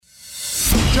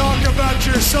about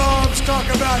your Psalms, talk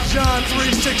about John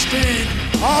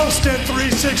 3:16. Austin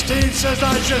 3:16 says,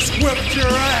 I just whipped your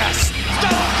ass.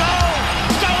 Stone Cold!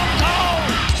 Stone Cold!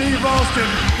 Steve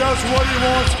Austin does what he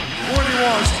wants, when he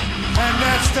wants. And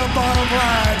that's the bottom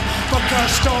line,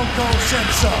 because Stone Cold said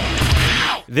so.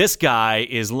 This guy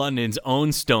is London's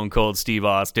own Stone Cold Steve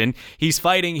Austin. He's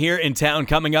fighting here in town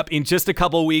coming up in just a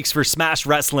couple weeks for Smash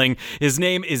Wrestling. His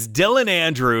name is Dillon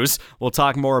Andrews. We'll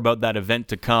talk more about that event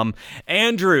to come.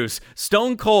 Andrews,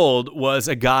 Stone Cold was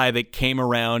a guy that came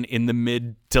around in the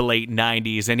mid to late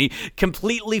 90s, and he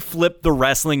completely flipped the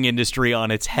wrestling industry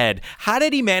on its head. How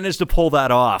did he manage to pull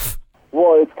that off?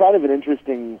 Well, it's kind of an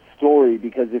interesting story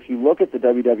because if you look at the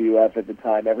WWF at the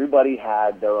time, everybody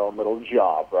had their own little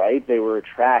job, right? They were a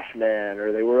trash man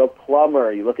or they were a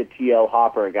plumber. You look at T.L.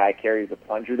 Hopper, a guy carries a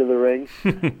plunger to the ring.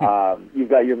 You've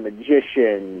got your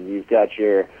magician. You've got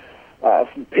your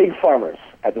pig farmers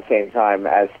at the same time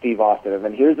as Steve Austin. And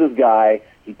then here's this guy.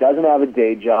 He doesn't have a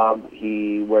day job.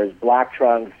 He wears black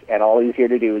trunks, and all he's here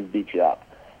to do is beat you up.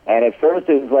 And at first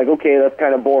it was like, okay, that's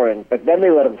kind of boring. But then they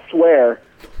let him swear,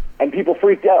 and people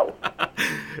freaked out.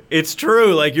 It's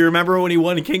true. Like, you remember when he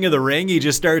won King of the Ring, he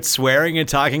just starts swearing and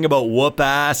talking about whoop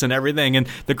ass and everything, and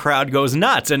the crowd goes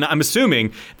nuts. And I'm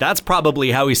assuming that's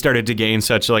probably how he started to gain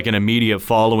such like an immediate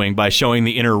following, by showing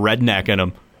the inner redneck in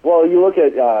him. Well, you look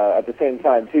at the same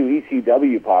time, too,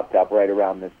 ECW popped up right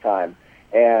around this time.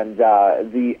 And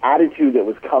the attitude that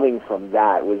was coming from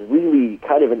that was really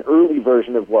kind of an early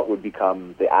version of what would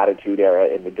become the Attitude Era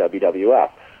in the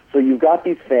WWF. So you've got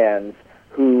these fans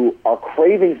who are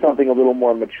craving something a little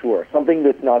more mature, something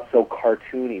that's not so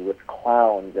cartoony with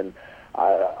clowns and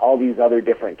all these other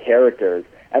different characters.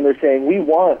 And they're saying, we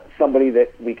want somebody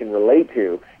that we can relate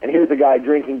to. And here's a guy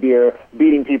drinking beer,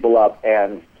 beating people up,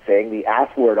 and saying the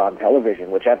ass word on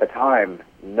television, which at the time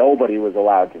nobody was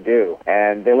allowed to do.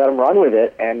 And they let him run with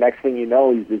it, and next thing you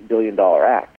know, he's this billion-dollar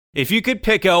act. If you could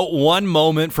pick out one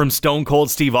moment from Stone Cold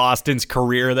Steve Austin's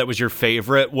career that was your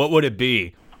favorite, what would it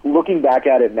be? Looking back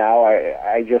at it now,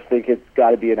 I just think it's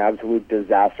got to be an absolute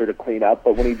disaster to clean up.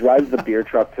 But when he drives the beer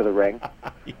truck to the ring,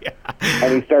 yeah,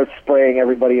 and he starts spraying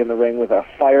everybody in the ring with a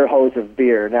fire hose of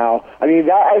beer. Now, I mean,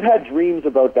 I've had dreams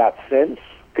about that since.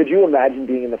 Could you imagine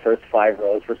being in the first 5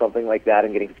 rows for something like that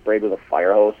and getting sprayed with a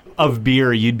fire hose? Of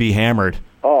beer, you'd be hammered.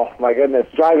 Oh, my goodness.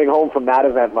 Driving home from that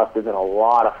event must have been a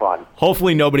lot of fun.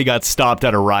 Hopefully nobody got stopped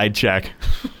at a ride check.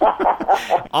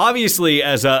 Obviously,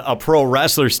 as a pro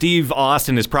wrestler, Steve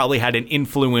Austin has probably had an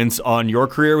influence on your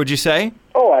career, would you say?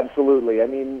 Oh, absolutely. I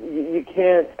mean, you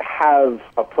can't have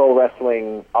a pro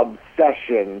wrestling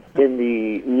obsession in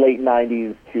the late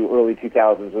 90s to early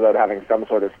 2000s without having some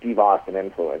sort of Steve Austin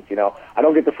influence. You know, I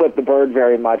don't get to flip the bird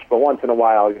very much, but once in a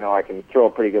while, you know, I can throw a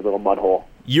pretty good little mud hole.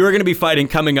 You're going to be fighting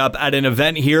coming up at an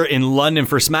event here in London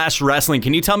for Smash Wrestling.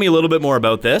 Can you tell me a little bit more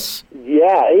about this?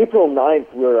 Yeah, April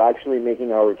 9th, we're actually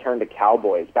making our return to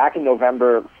Cowboys. Back in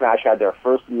November, Smash had their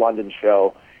first London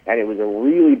show, and it was a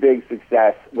really big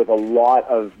success with a lot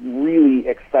of really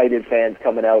excited fans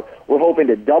coming out. We're hoping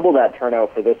to double that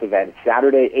turnout for this event,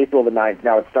 Saturday, April the 9th.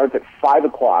 Now, it starts at 5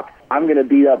 o'clock. I'm going to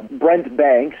beat up Brent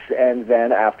Banks, and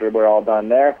then after we're all done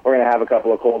there, we're going to have a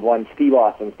couple of cold ones, Steve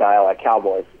Austin style, at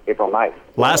Cowboys, April 9th.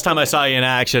 Last time I saw you in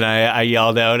action, I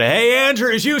yelled out, "Hey,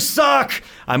 Andrews, you suck!"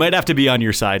 I might have to be on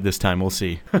your side this time. We'll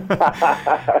see.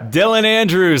 Dillon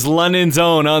Andrews, London's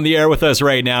own, on the air with us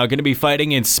right now. Going to be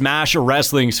fighting in Smash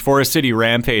Wrestling's Forest City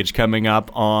Rampage coming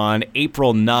up on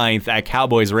April 9th at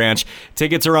Cowboys Ranch.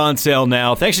 Tickets are on sale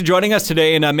now. Thanks for joining us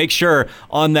today, and make sure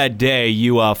on that day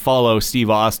you follow Steve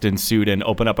Austin's suit and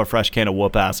open up a fresh can of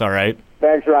whoop-ass, all right?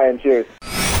 Thanks, Ryan. Cheers.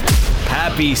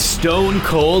 Happy Stone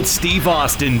Cold Steve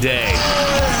Austin Day.